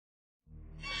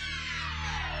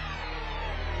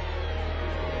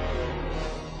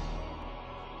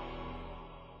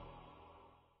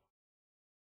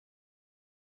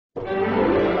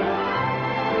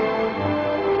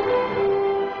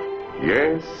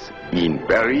Yes, in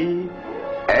Paris,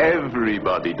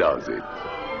 everybody does it.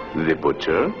 The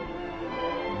butcher,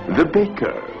 the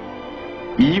baker,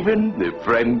 even the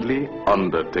friendly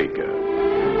undertaker.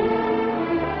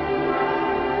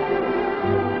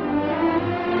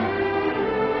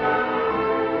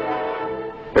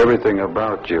 Everything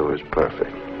about you is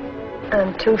perfect.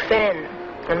 I'm too thin,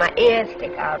 and my ears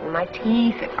stick out, and my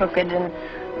teeth are crooked, and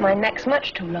my neck's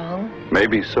much too long.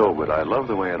 Maybe so, but I love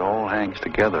the way it all hangs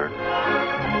together.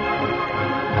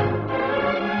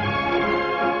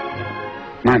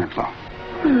 9 o'clock.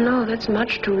 Oh, no, that's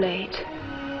much too late.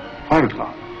 5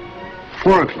 o'clock.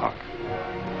 4 o'clock.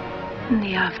 In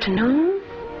the afternoon?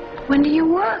 When do you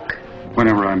work?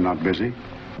 Whenever I'm not busy.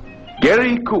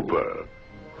 Gary Cooper,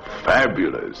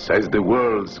 fabulous as the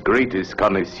world's greatest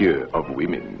connoisseur of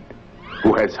women,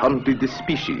 who has hunted the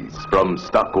species from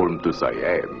Stockholm to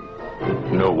Siam.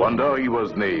 No wonder he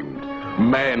was named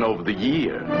Man of the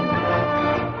Year.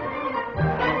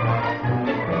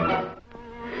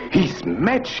 His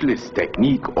matchless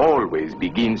technique always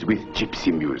begins with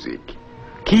gypsy music,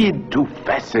 keyed to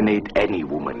fascinate any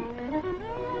woman.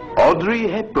 Audrey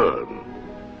Hepburn,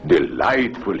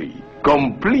 delightfully,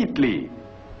 completely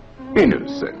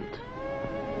innocent.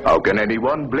 How can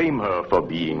anyone blame her for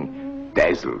being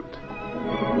dazzled?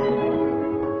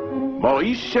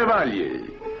 Maurice Chevalier,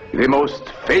 the most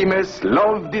famous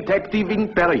love detective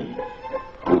in Paris,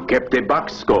 who kept a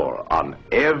box score on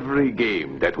every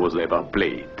game that was ever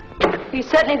played. He's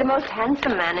certainly the most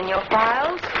handsome man in your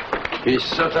files. He's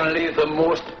certainly the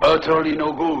most utterly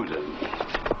no good.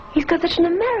 He's got such an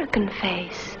American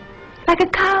face, like a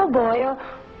cowboy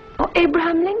or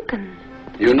Abraham Lincoln.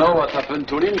 You know what happened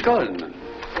to Lincoln?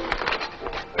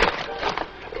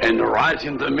 And right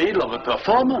in the middle of a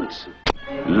performance.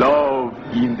 Love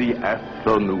in the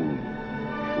afternoon,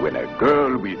 when a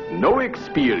girl with no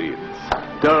experience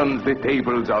turns the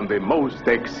tables on the most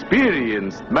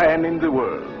experienced man in the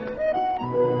world.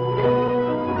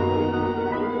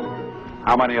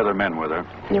 How many other men were there?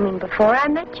 You mean before I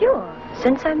met you, or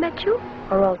since I met you,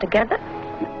 or all together?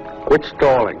 Quit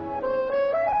stalling.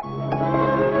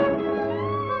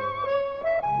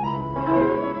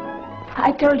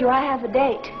 I told you I have a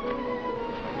date.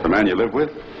 The man you live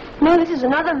with? No, this is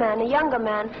another man, a younger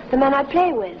man, the man I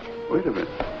play with. Wait a minute.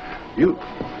 You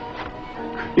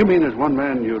mean there's one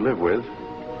man you live with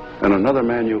and another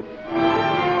man you...